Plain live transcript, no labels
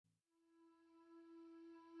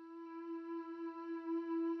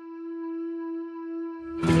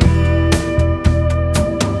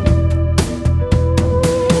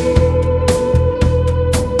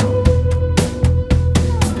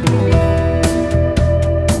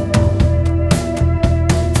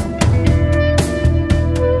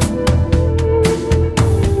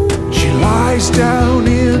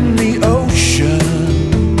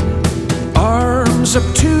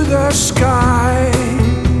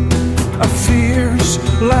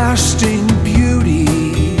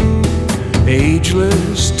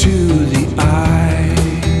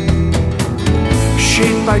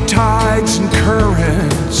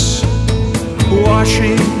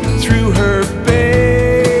washing through her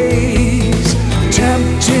bays,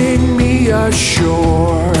 tempting me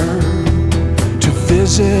ashore to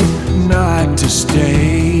visit, not to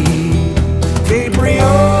stay.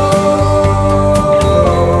 Gabriola,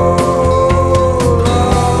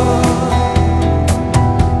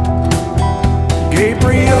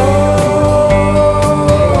 Gabriola,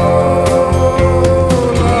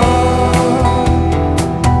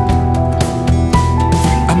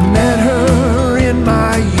 I met her in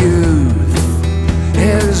my youth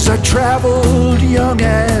as I traveled young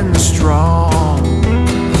and strong.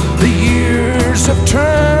 The years have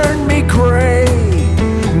turned me gray,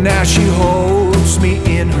 now she holds me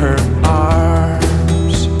in her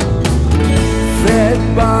arms. Fed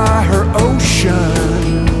by her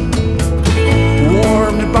ocean,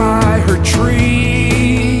 warmed by her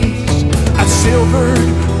trees, a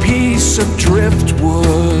silvered piece of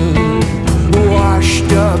driftwood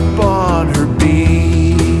washed up on her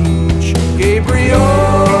beach.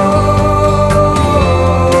 Gabriola,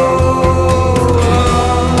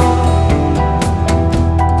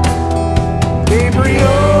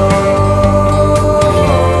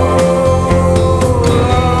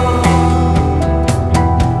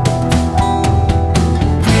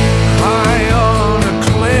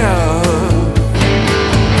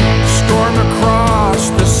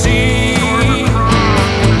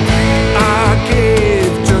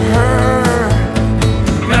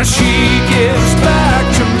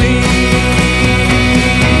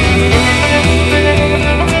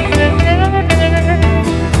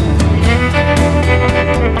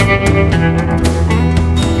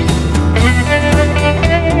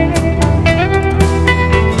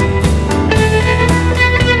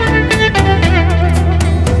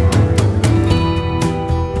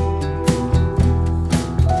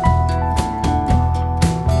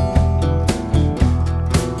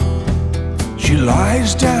 she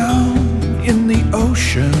lies down in the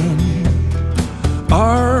ocean,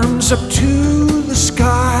 arms up to the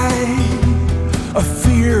sky, a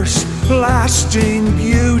fierce, lasting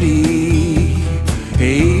beauty,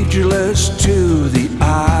 ageless to the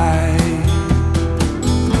eye,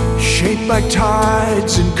 shaped by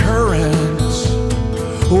tides and currents,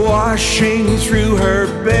 washing through her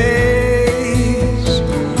bays,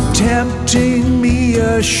 tempting me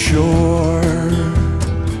ashore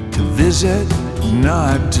to visit,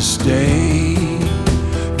 not to stay.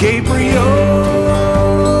 Gabriola,